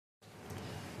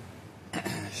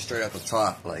straight off the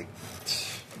top, like,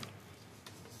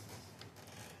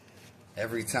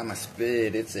 every time I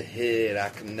spit, it's a hit. I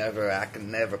can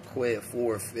never quit,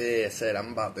 forfeit. I said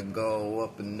I'm about to go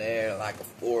up in there like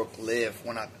a forklift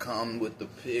when I come with the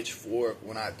pitchfork.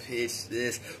 When I pitch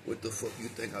this, what the fuck you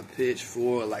think I pitch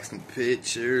for? Like some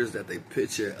pictures that they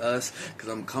picture us. Cause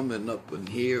I'm coming up in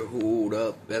here, hold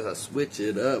up as I switch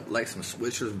it up like some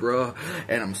switchers, bro.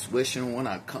 And I'm swishing when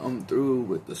I come through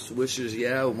with the swishers,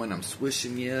 yeah. When I'm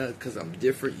swishing, yeah. Cause I'm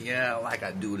different, yeah. Like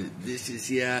I do the dishes,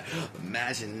 yeah.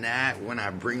 Imagine that. When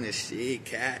I bring the shit,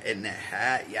 cat in the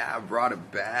hat, yeah, I brought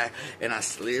it back, and I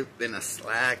slip in a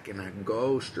slack, and I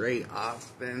go straight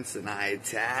offense, and I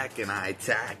attack,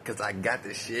 cause I got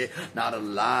the shit, not a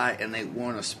lie, and they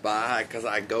wanna spy, cause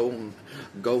I going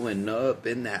up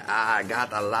in the eye,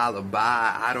 got the lullaby,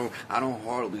 I don't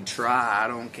hardly try, I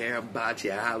don't care about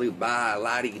your alibi,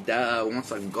 la-di-da,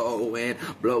 once I go in,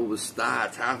 blow a star,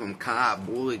 tie some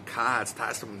cowboy cots,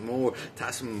 tie some more,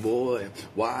 boy,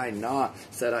 why not,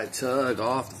 said I tug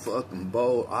off the fucking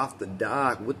boat, off the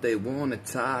dock, what they wanna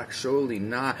talk, surely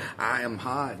not, I am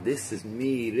hot, this is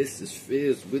me, this is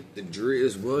Fizz with the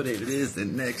drizz, what it is, the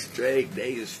next Drake,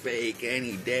 day is fake,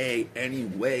 any day,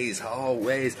 anyways,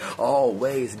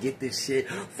 always, get this shit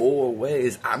 4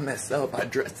 ways, I mess up, I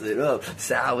dress it up,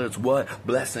 salads, what,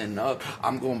 blessing up,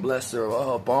 I'm gonna bless her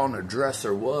up on the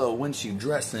dresser, what, when she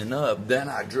dressing up, then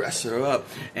I dress her up,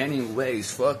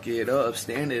 anyways, fuck it up,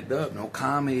 stand it up, no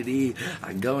comedy,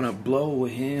 I gonna blow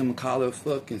with him, call it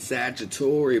fucking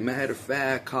Sagittary, matter of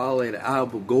fact, call it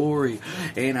Albagory,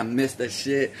 and I miss that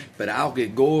shit, but I'll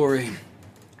get gory.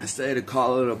 Instead of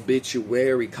call it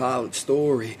obituary, call it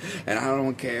story. And I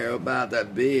don't care about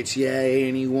that bitch, yeah,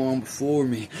 anyone before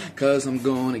me. Cause I'm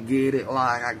gonna get it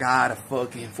like I got a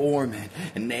fucking foreman.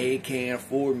 And they can't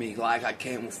afford me like I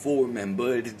can with foreman.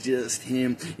 But it's just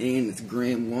him and it's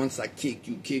grim. Once I kick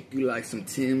you like some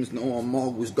Tims. No, I'm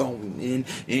always going in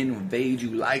and invade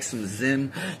you like some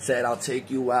Zim. Said I'll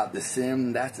take you out the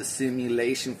sim. That's a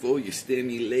simulation for your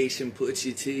stimulation. Put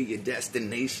you to your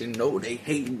destination. No, they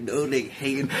hating, no, they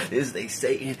hating. Is they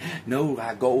saying, no,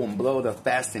 I go and blow the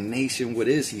fascination. What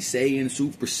is he saying?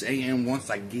 Super Saiyan. Once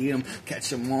I get him,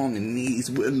 catch him on the knees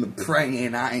with the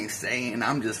praying. I ain't saying,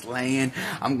 I'm just laying.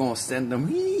 I'm gonna send him,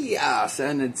 yeah,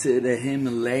 send it to the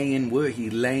Himalayan where he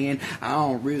laying. I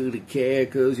don't really care,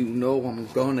 cause you know I'm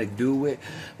gonna do it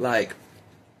like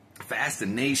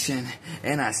fascination,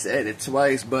 and I said it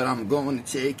twice, but I'm going to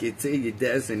take it to your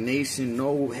destination,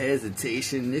 no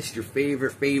hesitation. It's your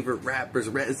favorite rapper's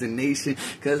resignation,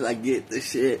 cause I get the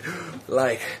shit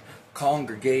like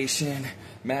congregation.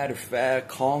 Matter of fact,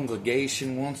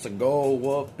 congregation wants to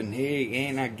go up in here,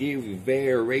 and I give you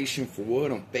variation for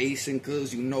what I'm facing,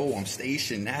 cause you know I'm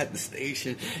stationed at the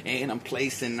station, and I'm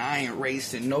placing, I ain't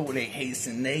racing, no they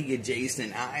hasten, they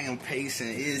adjacent, I am pacing,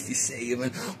 is he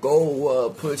saving, go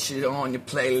up, put it on your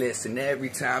playlist, and every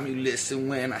time you listen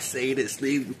when I say this,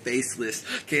 leave you faceless,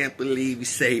 can't believe you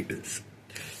say this.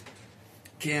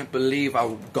 Can't believe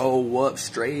I go up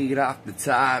straight off the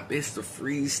top. It's the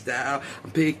freestyle. I'm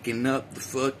picking up the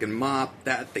fucking mop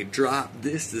that they dropped.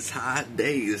 This is hot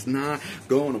day. It's not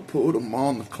gonna put them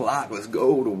on the clock. Let's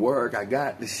go to work. I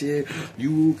got the shit.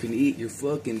 You can eat your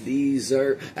fucking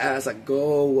dessert as I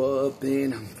go up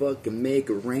and I'm fucking make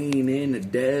it rain in the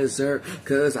desert.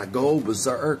 Cause I go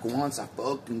berserk once I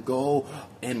fucking go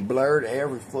and blurt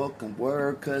every fucking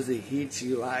word. Cause it hits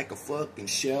you like a fucking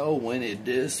shell when it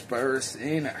disperses.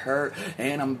 And it hurt,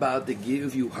 and I'm about to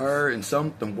give you her and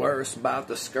something worse about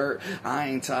the skirt. I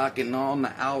ain't talking on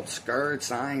the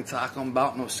outskirts, I ain't talking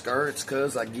about no skirts,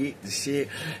 cause I get the shit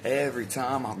every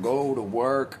time I go to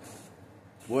work.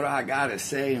 What I gotta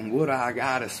say and what I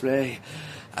gotta say.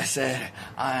 I said,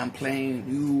 I am playing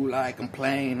you like I'm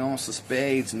playing on some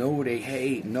spades. No, they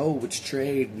hate. No, it's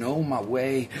trade. Know my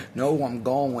way. No, I'm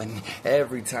going.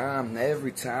 Every time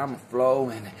I'm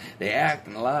flowing. They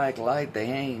acting like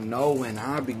they ain't knowing.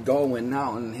 I be going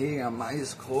out in here. I'm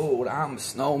ice cold. I'm a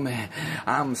snowman.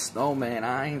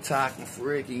 I ain't talking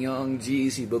freaking young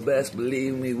Jeezy, but best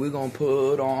believe me, we gon'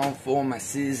 put on for my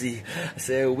sizzy. I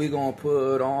said, we gon'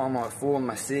 put on for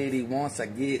my city. Once I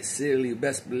get silly,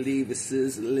 best believe it's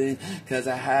sizzling. Cause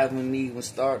I haven't even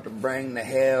started to bring the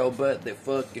hell, but they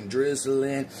fucking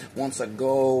drizzling. Once I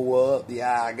go up,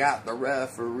 yeah, I got the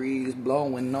referees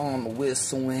blowing on the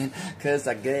whistling. Cause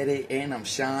I get it and I'm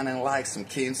shining like some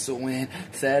kinseling.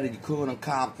 Said you couldn't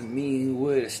copy me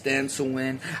with a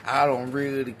stenciling. I don't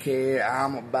really care,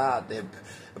 I'm about to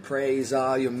praise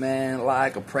all your man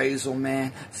like appraisal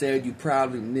man. Said you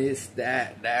probably missed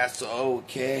that, that's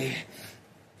okay.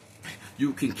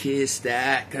 You can kiss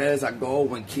that, cause I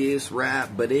go and kiss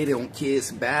rap, but they don't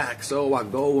kiss back. So I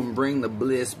go and bring the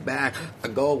bliss back. I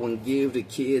go and give the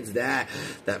kids that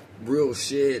real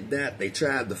shit that they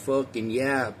tried to fucking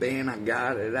yap. And I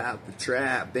got it out the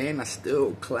trap. And I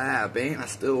still clap. And I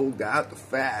still got the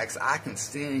facts. I can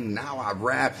sing, now I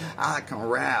rap. I can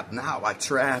rap, now I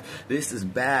trap. This is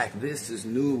back, this is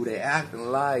new. They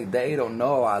acting like they don't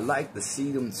know. I like to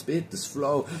see them spit this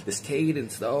flow, this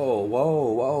cadence though.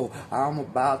 Whoa, whoa, I'm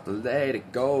about to let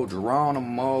it go.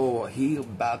 Geronimo, he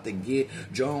about to get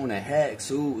Jonah Hex.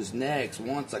 Who's next?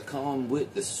 Once I come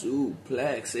with the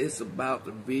suplex, it's about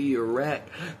to be a wreck.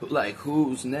 Like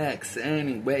who's next?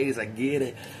 Anyways, I get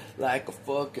it like a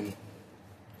fucking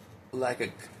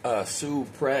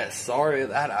suppress. Sorry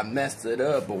that I messed it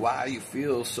up, but why you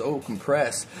feel so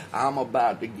compressed? I'm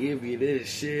about to give you this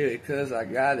shit, cause I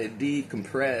gotta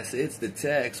decompress. It's the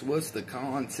text, what's the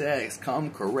context? Come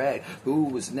correct, who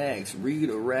was next?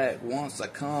 Redirect, once I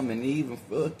come and even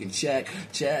fucking check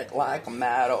like I'm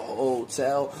at a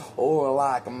hotel, or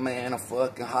like I'm in a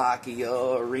fucking hockey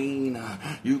arena.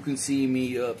 You can see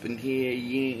me up in here,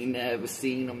 you ain't never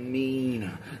seen a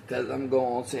mean, cause I'm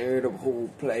gonna tear the whole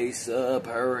place up.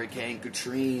 Hurricane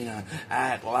Katrina,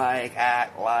 act like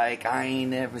I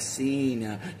ain't never seen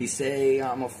ya. He say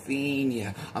I'm a fiend,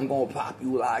 yeah. I'm gonna pop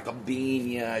you like a bean,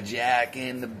 yeah. Jack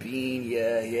and the Bean,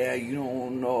 yeah. You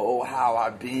don't know how I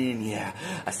been, yeah.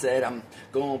 I said I'm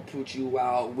gonna put you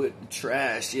out with the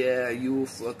trash, yeah. You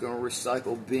fucking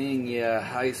recycle bin, yeah.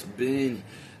 Heist bin.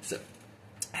 So,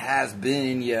 has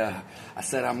been, yeah. I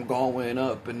said I'm going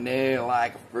up in there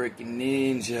like a freaking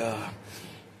ninja.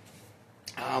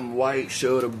 I'm white,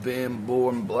 should have been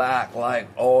born black, like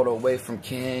all the way from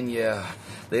Kenya.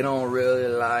 They don't really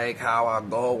like how I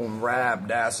go and rap,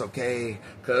 that's okay,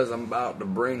 cause I'm about to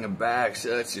bring it back.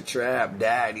 Shut your trap,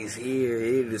 daddy's here,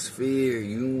 it is fear.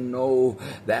 You know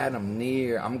that I'm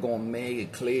near, I'm gonna make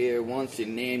it clear. Once your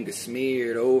name gets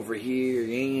smeared over here,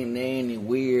 ain't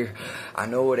anywhere. I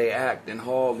know they acting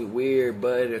hardly weird,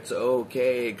 but it's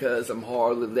okay, cause I'm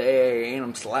hardly there. And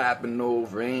I'm slapping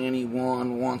over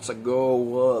anyone once I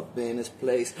go up in this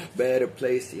place. Better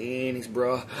place than any's,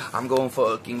 bruh. I'm gonna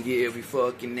fucking give you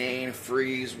fucking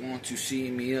antifreeze once you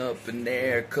see me up in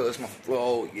there, cause my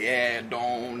flow, yeah,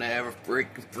 don't ever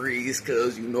freaking freeze,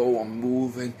 cause you know I'm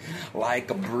moving like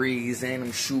a breeze and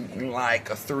I'm shooting like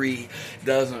a 3.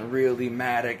 Doesn't really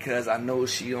matter, cause I know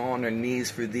she on her knees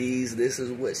for these. This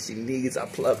is what she needs. I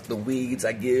pluck the weeds,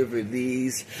 I give her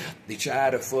these. They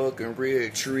try to fucking rear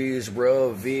trees,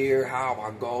 revere how I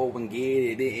go and get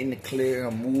it in the clear.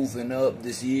 I'm moving up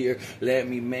this year, let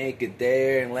me make it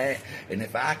there, and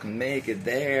if I can make it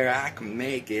there, I can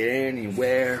make it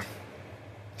anywhere.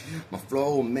 My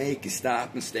flow will make you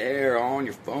stop and stare on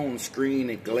your phone screen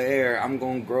and glare. I'm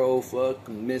gonna grow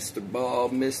fucking Mr.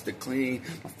 Bald, Mr. Clean.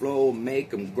 My flow will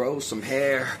make him grow some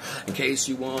hair. In case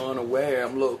you wanna wear,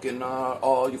 I'm looking at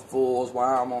all you fools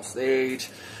while I'm on stage.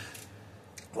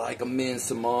 Like I'm in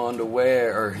some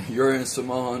underwear, or you're in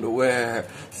some underwear.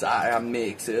 Sorry I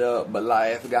mix it up, but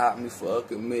life got me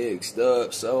fucking mixed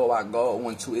up. So I go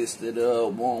and twist it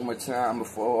up one more time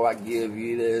before I give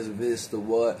you this vista.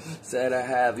 What? Said I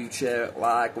have you checked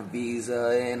like a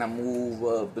visa, and I move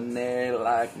up in there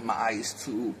like my ice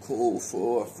too cool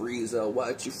for a freezer.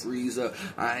 What you freezer?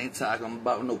 I ain't talking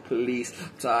about no police.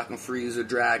 I'm talking freezer,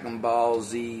 Dragon Ball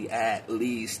Z. At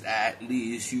least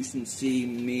you can see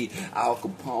me. Al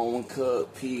Capone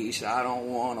cut piece. I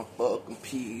don't want a fucking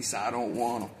piece. I don't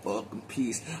want a fucking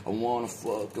piece. I want a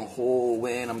fucking hole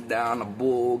when I'm down the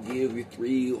bull. Give you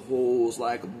 3 holes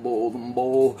like a bowling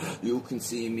ball. You can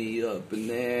see me up in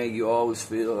there. You always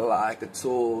feel like a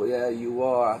tool. Yeah, you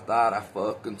are. I thought I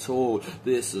fucking told.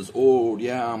 This is old.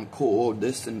 Yeah, I'm cold.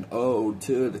 This an ode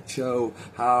to the show.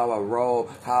 How I roll,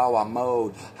 how I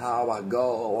mode, how I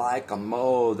go like a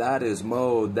mode. That is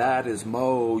mode. That is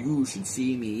mode. You should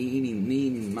see me eating,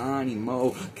 meaning, money,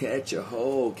 mo. Catch a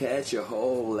hole,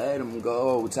 let him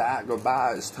go. Tiger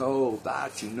by his toe,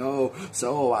 thought you know.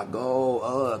 So I go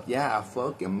up, yeah, I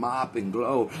fucking mop and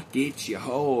glow. Get your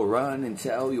hoe, run and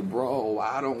tell your bro.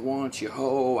 I don't want your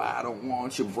hoe, I don't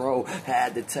want your bro.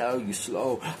 Had to tell you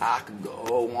slow, I could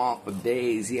go on for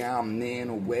days. Yeah, I'm in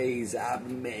a ways, I've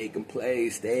been making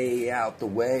plays. Stay out the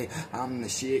way, I'm the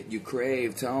shit you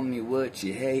crave. Tell me what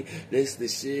you hate, this the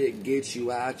shit, get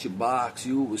you out your box.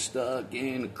 You was stuck in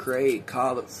in the crate.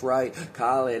 Call it fright,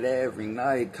 call it every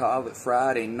night. Call it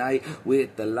Friday night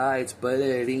with the lights, but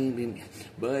it ain't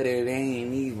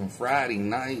even Friday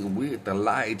night with the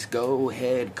lights. Go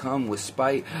ahead, come with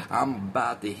spite. I'm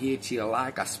about to hit you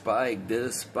like I spike.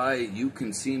 Despite you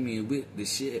can see me with the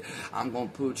shit, I'm gonna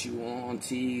put you on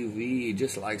TV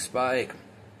just like Spike.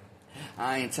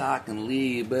 I ain't talking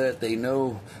Lee, but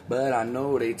I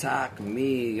know they talking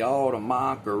me. All the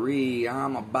mockery,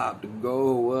 I'm about to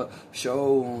go up,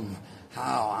 show 'em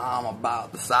how I'm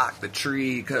about to sock the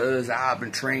tree. Cause I've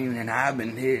been training, I've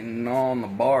been hitting on the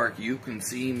bark. You can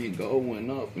see me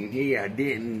going up in here. I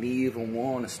didn't even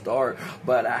want to start,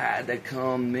 but I had to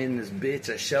come in this bitch.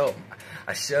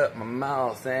 I shut my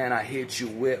mouth and I hit you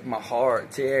with my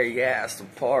heart. Tear your ass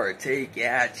apart, take you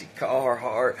out your car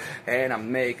heart. And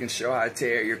I'm making sure I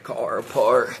tear your car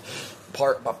apart,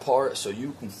 part by part, so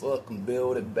you can fucking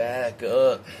build it back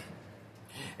up.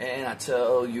 And I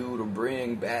tell you to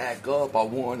bring back up, I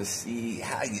want to see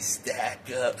how you stack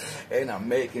up. And I'm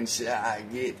making sure I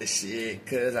get the shit,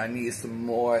 cause I need some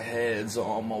more heads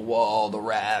on my wall to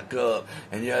rack up.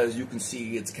 And yeah, as you can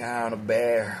see, it's kind of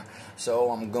bare.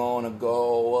 So I'm gonna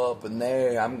go up in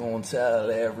there, I'm gonna tell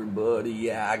everybody,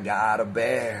 yeah, I got a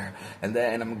bear. And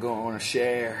then I'm gonna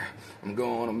share, I'm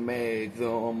gonna make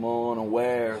them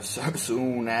unaware so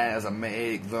soon as I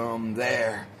make them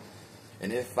there.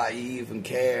 And if I even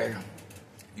care,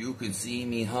 you can see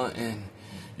me hunting,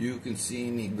 you can see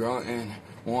me grunting.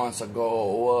 Once I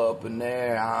go up in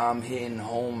there, I'm hitting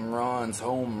home runs,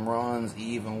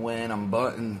 even when I'm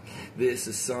butting. This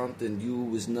is something, you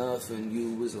was nothing,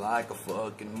 you was like a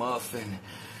fucking muffin.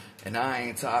 And I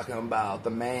ain't talking about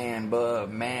the man, but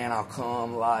man, I'll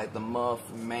come like the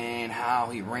Muffin Man.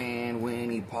 How he ran when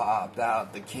he popped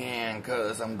out the can.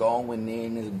 Cause I'm going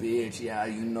in this bitch, yeah,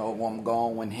 you know I'm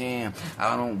going ham.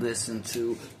 I don't listen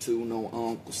to no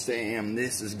Uncle Sam.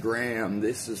 This is Graham,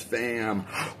 this is fam.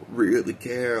 Really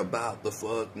care about the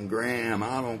fucking gram.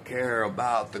 I don't care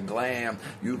about the glam.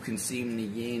 You can see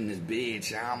me in this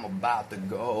bitch, I'm about to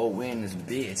go in this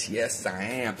bitch. Yes, I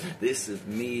am. This is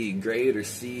me, greater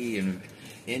C and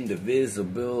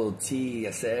indivisibility.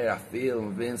 I said I feel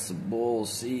invincible.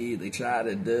 See, they try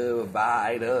to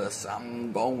divide us.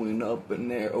 I'm going up in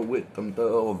there with them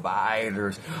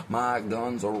dividers. My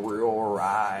guns are real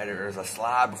riders. I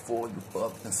slide before you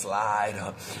fucking slide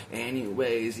up.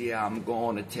 Anyways, yeah, I'm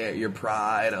gonna tear your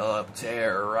pride up,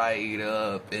 tear right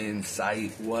up in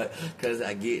sight. What? Cause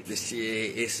I get the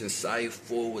shit, it's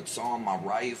insightful, it's on my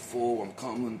rifle. I'm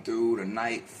coming through the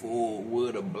night full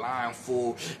with a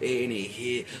blindfold, and it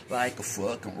hit like a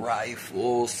fucking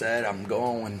rifle. Said I'm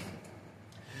going,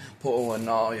 pulling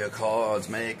all your cards,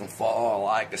 make them fall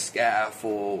like a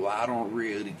scaffold. I don't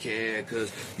really care,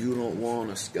 cause you don't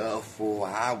wanna scuffle.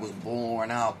 I was born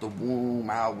out the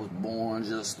womb, I was born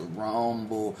just to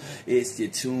rumble. It's your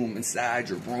tomb inside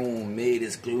your room, made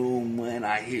its gloom when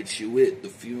I hit you with the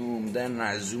fume. Then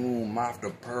I zoom off the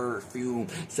perfume,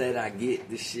 said I get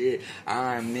the shit,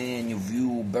 I'm in your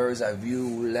view, bird's eye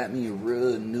view. Let me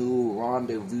renew,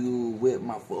 rendezvous with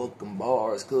my fucking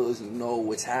bars, cause you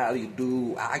know it's how you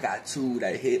do. I got two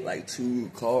that hit like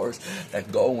two cars that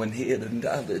go and hit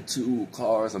another two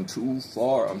cars. I'm too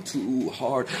far, I'm too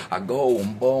hard. I go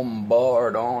and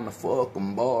bombard on the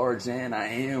fucking barge, and I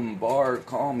embark.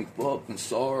 Call me fucking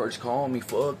Sarge, call me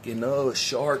fucking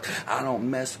shark. I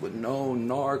don't mess with no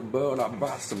narc, but I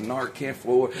brought some Narcan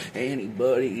for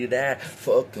anybody that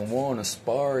fucking wanna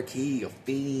spark. He a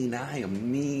fiend, I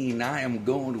am mean, I am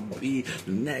going to be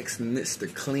the next Mr.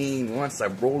 Clean. Once I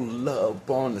roll up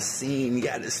on the scene,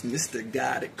 yeah, this Mr.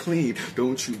 got it clean.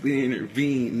 Don't you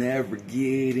intervene, never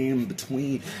get in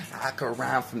between. I could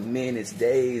rhyme for minutes,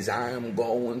 days. I am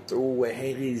going through a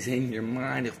haze in your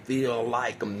mind. It feel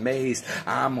like a maze.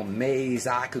 I'm amazed.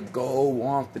 I could go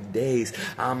on for days.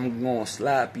 I'm gonna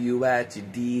slap you at your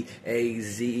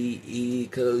D-A-Z-E,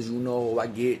 cause you know I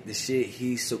get the shit.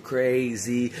 He's so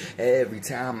crazy. Every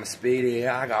time I spit it,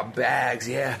 I got bags.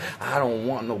 Yeah, I don't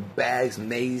want no bags.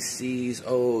 Macy's.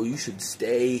 Oh, you should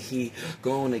stay. He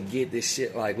gonna get this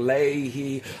shit like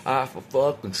Leahy off a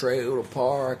fucking trailer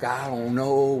park. I don't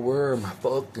know where my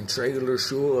fucking trailer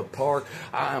should park.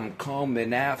 I'm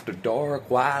coming after dark.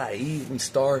 Why'd I even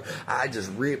start? I just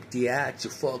ripped you at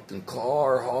your fucking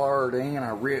car hard, and I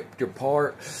ripped your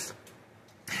part.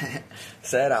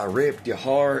 Said I ripped your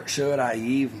heart, should I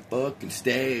even fucking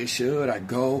stay? Should I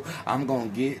go? I'm gonna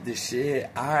get this shit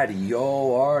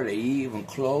audio. Are they even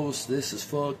close? This is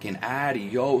fucking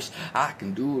adios. I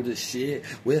can do this shit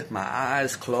with my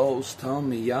eyes closed. Tell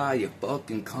me, are you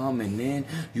fucking coming in?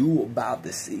 You about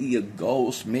to see a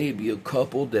ghost, maybe a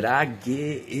couple. Did I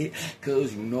get it?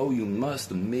 Cause you know you must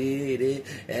admit it.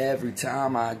 Every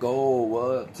time I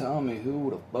go up, tell me who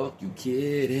the fuck you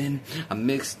kidding? I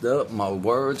mixed up my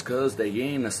words cause they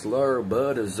ain't a slur,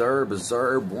 but a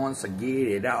zerb. Once I get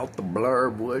it out the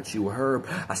blurb, what you heard,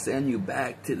 I send you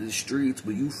back to the streets,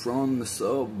 but you from the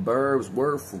suburbs.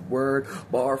 Word for word,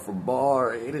 bar for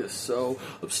bar, it is so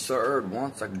absurd.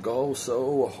 Once I go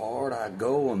so hard, I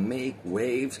go and make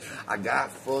waves. I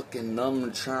got fucking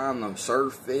nothing trying to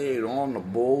surf it on the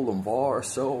boulevard,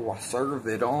 so I serve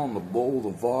it on the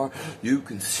boulevard. You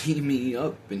can see me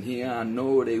up in here, I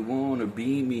know they wanna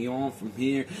beam me on from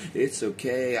here. It's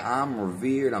okay, I'm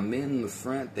revered, I'm in the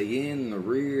front, they in the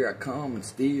rear. I come and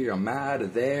steer, I'm out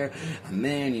of there, I'm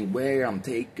anywhere. I'm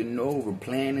taking over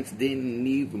planets, didn't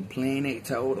even plan it.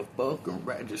 Told the fucking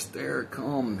register,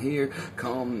 come here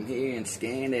and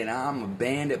scan it. I'm a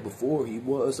bandit before he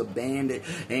was a bandit,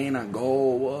 and I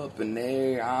go up in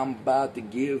there. I'm about to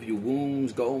give you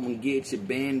wounds, go and get your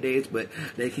band-aids, but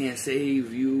they can't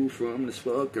save you from this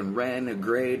fucking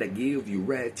renegade. I give you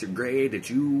retrograde that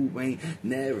you ain't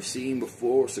never seen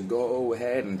before, so go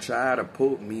ahead and try to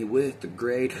put me with the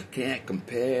grade. Can't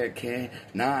compare, can't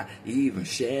not even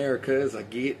share, cause I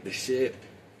get the shit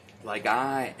like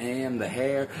I am the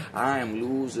hair. I am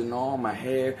losing all my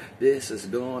hair. This is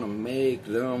gonna make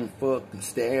them fucking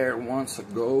stare once I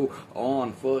go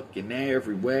on fucking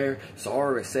everywhere.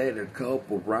 Sorry, I said a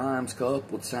couple rhymes,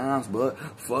 couple times, but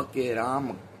fuck it,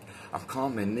 I'm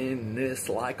coming in this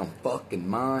like I'm fucking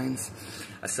mines.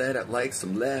 I said it like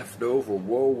some leftover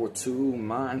World War II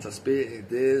mines. I spit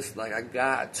this like I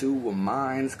got two of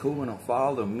mines. Couldn't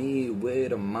follow me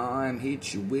with a mime.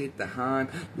 Hit you with the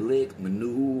Heimlich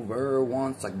maneuver.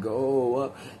 Once I go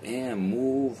up and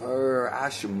move her, I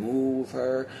should move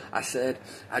her. I said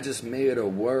I just made a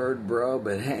word, bro,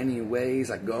 but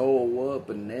anyways, I go up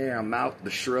in there. I'm out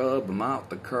the shrub, I'm out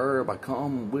the curb. I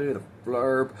come with a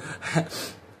flurb.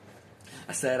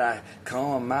 I said I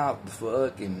come out the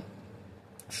fucking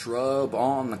shrub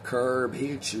on the curb,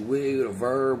 hit you with a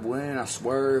verb when I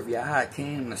swerve. Yeah, I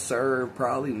came to serve,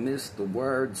 probably missed the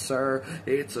word, sir.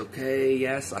 It's okay,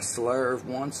 yes, I slurve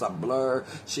once I blur.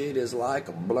 Shit is like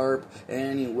a blurp.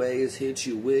 Anyways, hit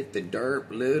you with the derp.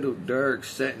 Little Dirk,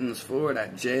 sentence for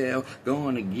that jail.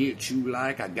 Gonna get you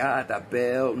like I got that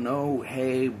bell. No,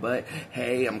 hey, but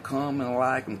hey, I'm coming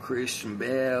like I'm Christian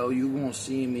Bale. You won't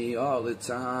see me all the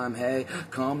time, hey.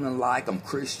 Coming like I'm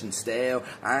Christian style.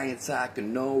 I ain't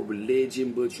talking no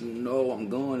religion, but you know I'm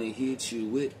gonna hit you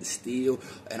with the steel,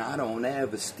 and I don't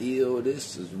ever steal.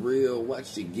 This is real,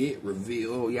 what you get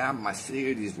revealed. Yeah, my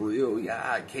city's real, yeah,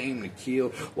 I came to kill.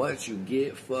 What you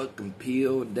get fucking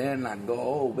peeled, then I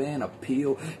go and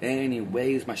appeal.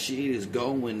 Anyways, my shit is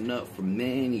going up for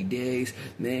many days,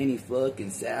 many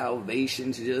fucking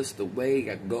salvations, just the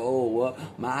way I go up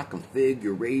my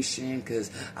configuration, cause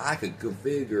I could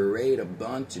configure a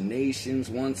bunch of nations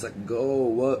once I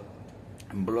go up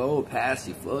and blow past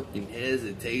your fucking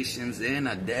hesitations, and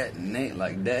I detonate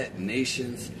like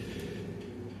detonations.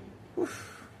 Oof.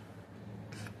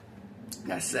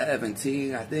 Got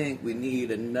 17, I think we need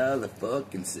another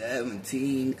fucking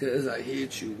 17, cause I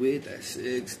hit you with that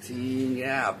 16.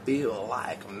 Yeah, I feel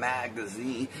like a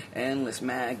magazine, endless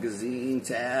magazine,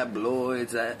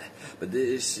 tabloids, but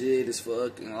this shit is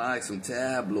fucking like some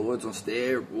tabloids on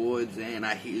steroids, and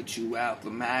I hit you out the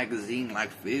magazine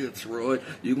like Fitzroy.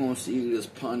 You gon' see this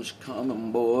punch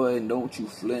coming, boy, and don't you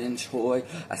flinch, hoy.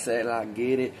 I said I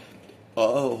get it.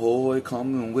 Ahoy,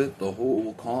 coming with the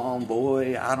whole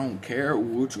convoy. I don't care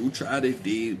what you try to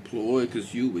deploy,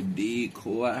 cause you a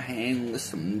decoy. I hang with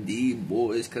some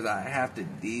D-boys, cause I have to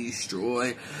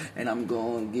destroy. And I'm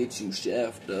gonna get you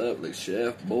chefed up like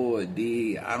Chef Boy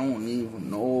D. I don't even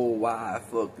know why I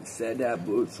fucking said that,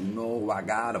 but you know I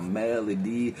got a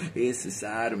melody. It's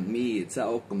inside of me, it's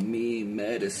alchemy,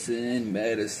 medicine,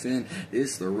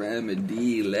 it's the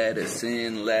remedy. Let us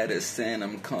in,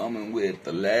 I'm coming with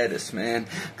the lettuce, man.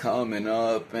 Coming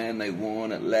up and they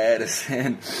wanna let us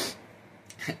in.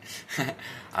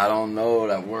 I don't know,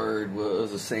 that word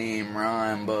was the same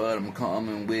rhyme, but I'm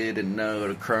coming with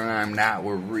another crime. Now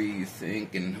we're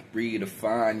rethinking,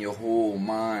 redefine your whole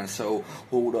mind. So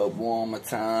hold up one more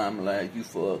time, like you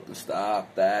fucking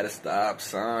stopped at a stop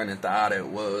sign and thought it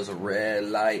was a red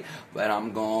light. But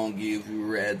I'm gonna give you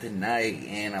red tonight,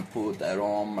 and I put that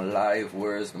on my life.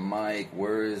 Where's the mic?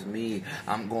 Where's me?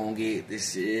 I'm gonna get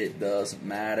this shit, doesn't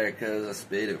matter, cause I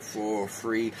spit it for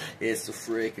free. It's a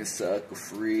freaking sucker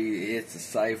free, it's a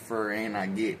cipher, and I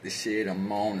get the shit,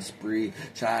 I'm on a spree.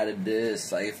 Try to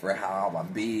decipher how I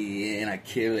be, and I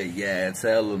kill it, yeah, it's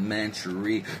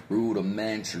elementary,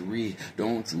 rudimentary.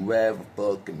 Don't you ever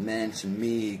fucking mention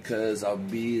me, cause I'll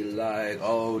be like,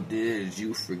 oh, did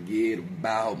you forget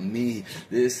about me?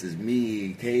 This is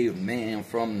me, caveman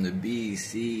from the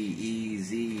BC,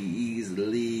 easily,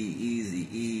 easy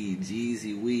E,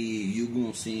 Jeezy Wee. You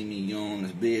gon' see me on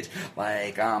this bitch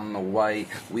like I'm the white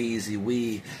Wheezy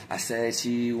Wee. I said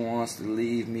she wants to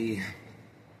leave me,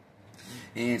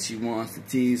 and she wants to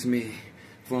tease me.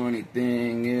 Funny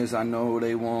thing is, I know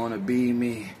they wanna be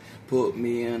me. Put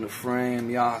me in the frame,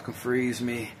 y'all can freeze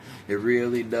me. It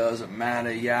really doesn't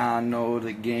matter, yeah, I know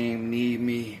the game need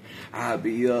me. I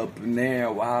be up in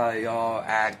there while y'all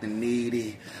acting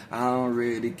needy. I don't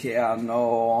really care, I know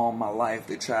all my life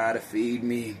they try to feed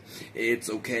me. It's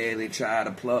okay, they try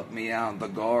to pluck me out the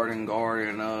garden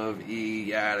of E.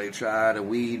 Yeah, they try to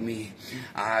weed me.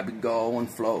 I be going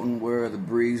floating where the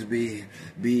breeze be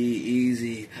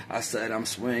easy. I said I'm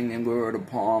swinging where the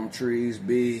palm trees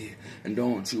be, and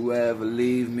don't you ever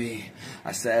leave me.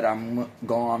 I said I'm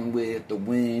gone with the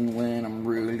wind when I'm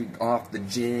really off the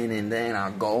gin, and then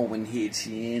I'll go and hit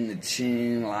you in the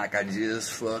chin like I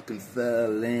just fucking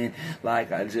fell in,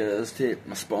 like I just hit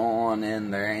my spawn,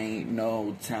 and there ain't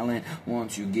no telling.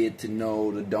 Once you get to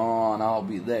know the dawn, I'll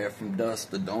be there from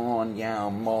dusk to dawn. Yeah,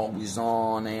 I'm always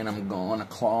on, and I'm gonna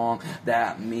clong.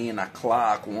 That mean I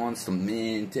clock once I'm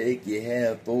in, take your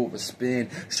head over spin,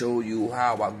 show you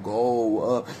how I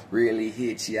go up, really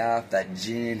hit you off that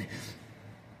gin.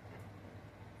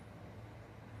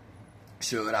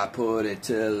 Should I put it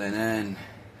till an end?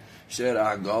 Should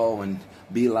I go and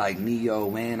be like Neo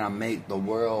when I make the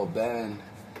world bend?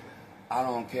 I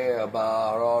don't care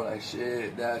about all that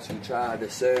shit that you tried to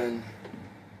send.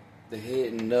 They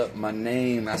hitting up my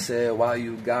name, I said, why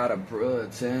you gotta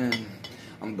pretend?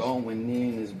 I'm going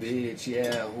in this bitch,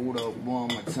 yeah, hold up one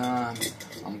more time.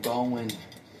 I'm going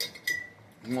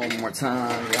one more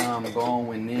time, yeah, I'm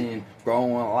going in,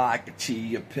 growing like a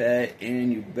chia pet,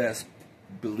 and you best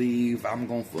believe I'm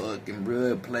gonna fucking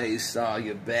replace all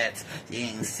your bets. You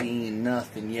ain't seen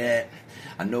nothing yet.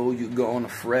 I know you gonna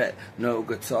fret, no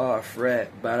guitar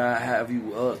fret, but I have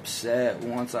you upset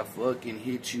once I fucking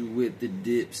hit you with the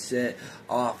dip set,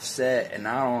 offset, and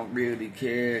I don't really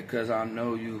care, cause I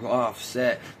know you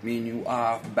offset, mean you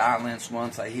off balance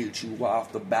once I hit you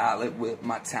off the ballot with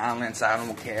my talents. I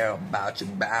don't care about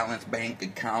your balance bank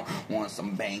account once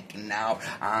I'm banking out.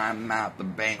 I'm out the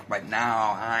bank right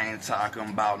now. I ain't talking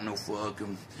about no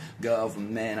fucking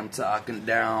government. I'm talking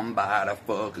down by the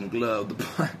fucking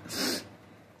glove.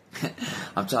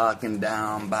 I'm talking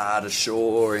down by the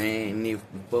shore, and if you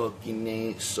fucking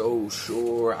ain't so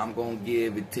sure, I'm gonna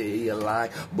give it to you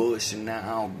like Bush and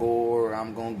Al Gore.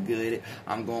 I'm gonna get it,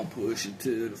 I'm gonna push it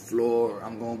to the floor,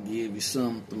 I'm gonna give you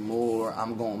something more,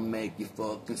 I'm gonna make you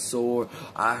fucking sore.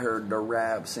 I heard the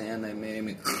raps and they made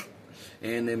me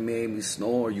and they made me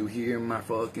snore. You hear my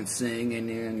fucking singing,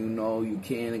 and you know you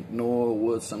can't ignore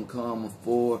what I'm coming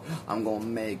for. I'm gonna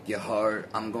make your heart,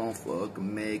 I'm gonna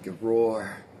fucking make it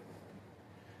roar.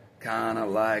 Kinda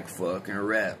like fucking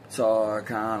Reptar,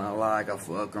 kinda like a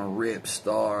fucking rip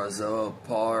stars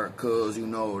apart, cause you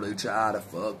know they try to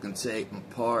fucking take me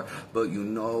apart, but you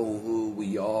know who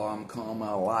we are. I'm coming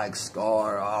like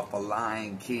Scar off a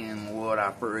Lion King, what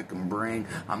I freaking bring.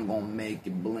 I'm gonna make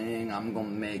it bling, I'm gonna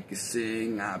make it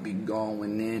sing, I be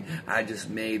going in, I just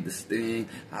made the sting,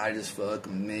 I just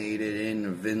fucking made it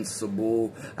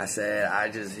invincible. I said I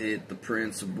just hit the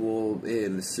principle,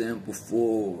 it is simple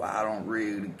fool, I don't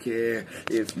really care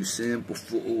if you simple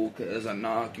fool, cause I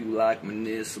knock you like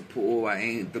municipal. I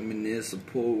ain't the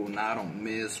municipal, and I don't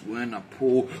miss when I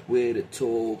pull with a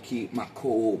tool. Keep my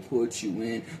cool, put you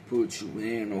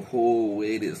in a hole.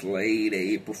 It is late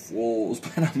April Fools,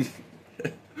 but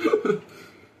I'm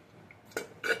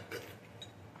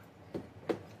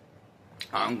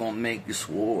I'm gonna make you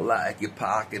swole like your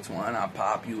pockets when I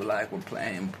pop you like we're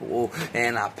playing pool.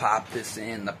 And I pop this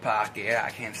in the pocket, I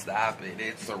can't stop it,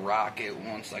 it's a rocket.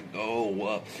 Once I go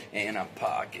up in a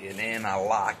pocket and I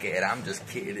lock it, I'm just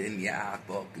kidding, yeah,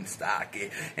 I fucking stock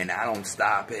it, and I don't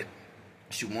stop it.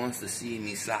 She wants to see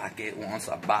me sock it, once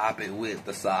I bop it with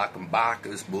the sock and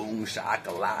bockers, boom,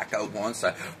 shakalaka. Once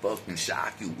I fucking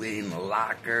shock you in the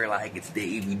locker like it's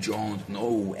Davy Jones,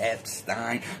 no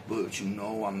Epstein. But you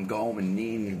know I'm going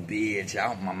in this bitch,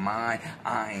 out my mind,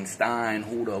 Einstein.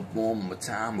 Hold up one more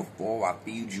time before I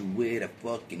feed you with a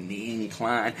fucking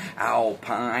incline.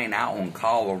 Alpine, out in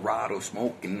Colorado,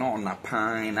 smoking on the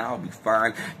pine, I'll be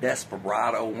fine.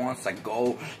 Desperado, once I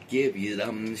go, give you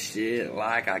them shit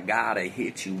like I gotta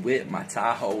hit you with my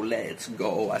Tahoe, let's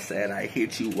go. I said I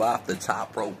hit you off the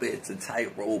top rope, it's a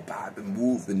tightrope, I've been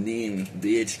moving in,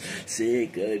 bitch.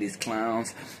 Sick of these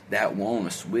clowns that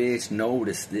wanna switch.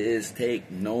 Notice this, take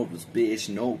notice, bitch.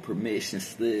 No permission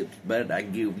slips, but I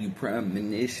give you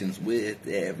premonitions with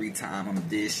every time I'm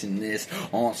dishing this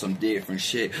on some different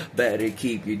shit. Better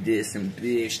keep your dissing,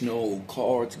 bitch. No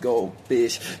cards, go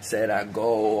fish. Said I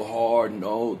go hard,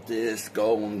 know this.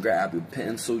 Go and grab your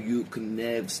pencil, you can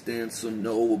never stencil.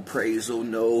 No appraisal,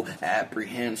 no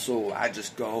apprehensal. I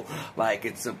just go like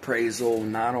it's appraisal,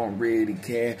 and I don't really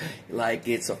care like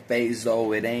it's a phase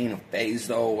though. It ain't a phase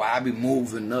though. I be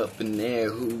moving up in there,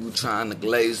 who you trying to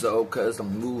glaze though? Cause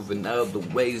I'm moving other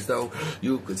ways though.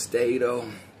 You could stay though,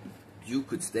 you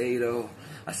could stay though.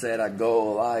 I said I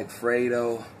go like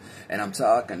Fredo, and I'm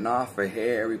talking off for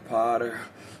Harry Potter.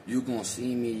 You gon'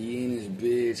 see me in this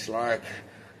bitch like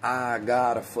I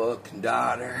got a fucking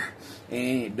daughter,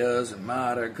 and it doesn't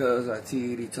matter cause I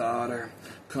titty-taught her.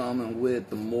 Coming with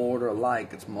the mortar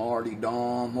like it's Marty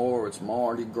Dom or it's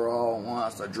Mardi Gras.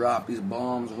 Once I drop these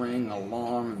bombs, ring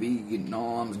alarm.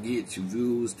 Vietnam's get your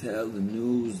views, tell the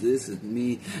news. This is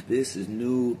me, this is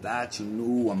new. Thought you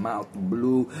knew I'm out the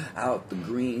blue, out the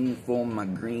green for my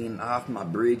green. Off my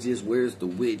bridges, where's the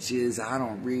witches? I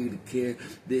don't really care.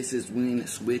 This is when it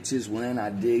switches, when I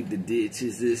dig the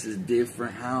ditches. This is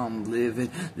different how I'm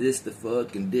living. This the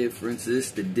fucking difference,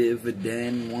 this the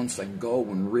dividend. Once I go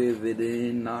and rivet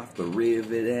in off the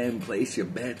rivet and place your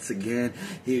bets again.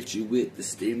 Hit you with the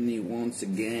stimmy once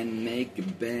again. Make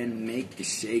it bend, make it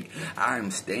shake.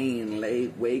 I'm staying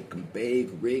late, wake and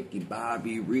bake. Ricky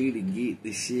Bobby really get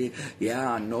the shit.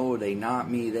 Yeah, I know they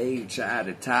not me, they try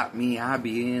to top me. I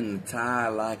be in the tie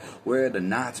like where the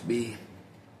knots be.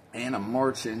 And I'm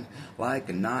marching like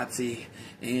a Nazi.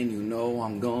 And you know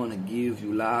I'm gonna give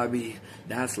you lobby.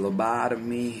 That's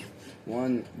lobotomy.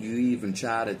 One, you even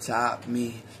try to top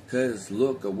me, cause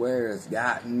look at where it's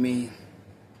gotten me.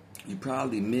 You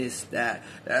probably missed that.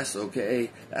 That's okay,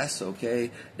 that's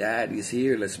okay. Daddy's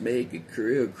here, let's make it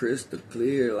crystal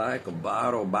clear. Like a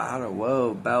bottle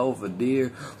of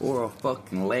Belvedere, or a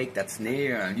fucking lake that's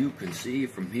near. And you can see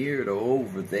from here to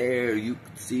over there. You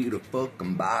can see the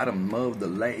fucking bottom of the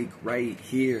lake right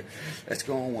here. Let's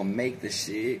go and make the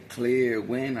shit clear.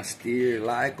 When I steer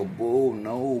like a bull,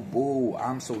 no bull.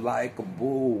 I'm so like a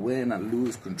bull. When I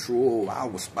lose control, I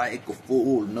will spike a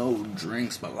fool. No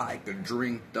drinks, but like a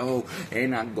drink though.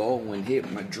 And I go and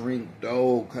hit my drink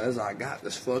though, cause I got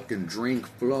this fucking drink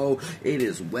flow. It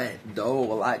is wet though,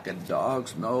 like a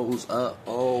dog's nose.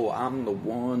 Uh-oh, I'm the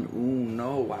one, ooh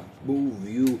no. I move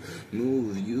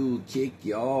you, kick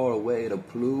you all the way to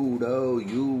Pluto.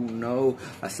 You know,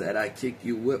 I said I kick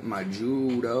you with my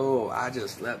judo. I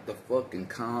just left the fucking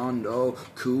condo.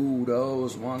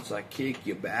 Kudos, once I kick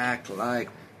you back like,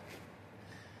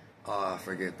 oh, I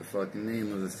forget the fucking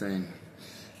name of the thing.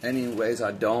 Anyways,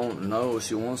 I don't know.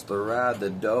 She wants to ride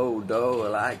the dodo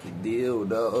like a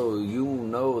dildo. You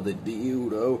know the deal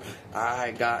though.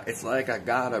 It's like I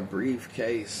got a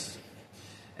briefcase.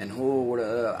 And hold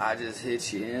up, I just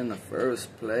hit you in the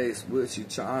first place. What you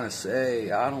trying to say?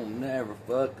 I don't never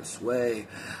fucking sway.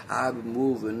 I be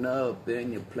moving up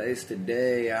in your place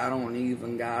today. I don't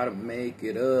even gotta make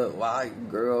it up. Why you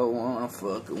girl wanna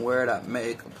fucking wear that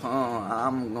makeup, huh?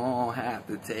 I'm gonna have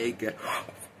to take it.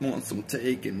 Once I'm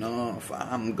taking off,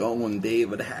 I'm going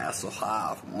David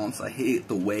Hasselhoff. Once I hit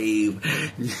the wave,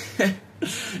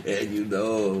 and you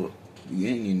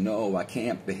know I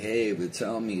can't behave. They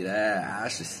tell me that I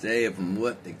should save them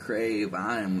what they crave.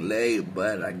 I am late,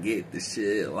 but I get the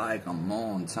shit like I'm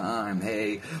on time.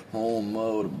 Hey, home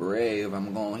mode brave.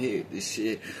 I'm gonna hit this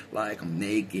shit like I'm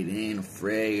naked and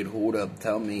afraid. Hold up,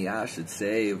 tell me I should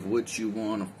save. What you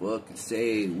wanna fucking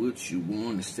say? What you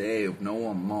wanna save? No,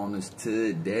 I'm on this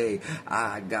today.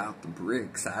 I got the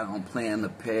bricks. I don't plan to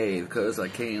pay, cause I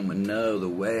came another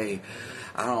way.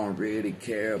 I don't really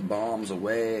care, bombs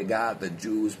away. Got the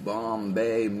juice,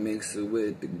 Bombay, mix it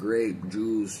with the grape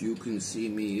juice. You can see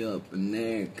me up in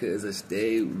there, cause I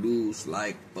stay loose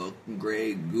like fucking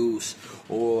Grey Goose.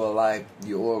 Or like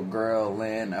your girl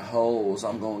and the hoes.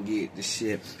 I'm gonna get the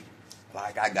shit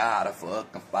Like I got a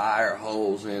fucking fire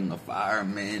hose in the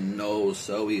fireman knows,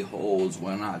 so he holds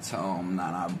when I tell him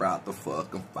that I brought the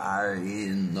fucking fire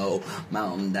in. No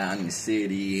mountain down in the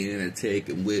city and take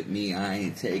it with me. I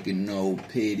ain't taking no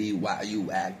pity. Why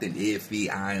you acting iffy?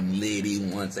 I am litty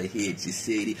once I hit your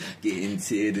city, getting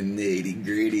to the nitty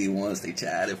gritty. Once they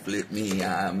try to flip me,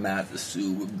 I'm at the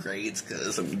sewer grades,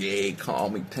 cause I'm gay. Call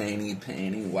me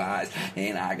Pennywise,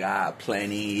 and I got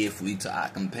plenty. If we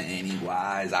talking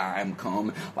Pennywise, I'm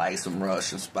coming like some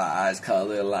Russian spies,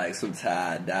 color like some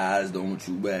tie-dyes. Don't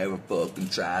you ever fucking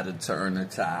try to turn a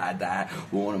tie-dye.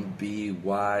 Wanna be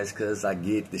wise, cause I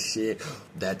get the shit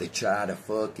that they try to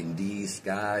fucking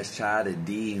disguise, try to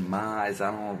demise.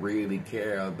 I don't really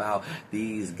care about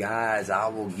these guys. I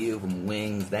will give them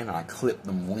wings, then I clip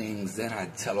them wings, then I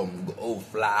tell them go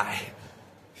fly.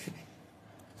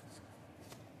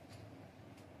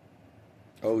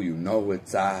 Oh, you know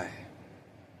it's I.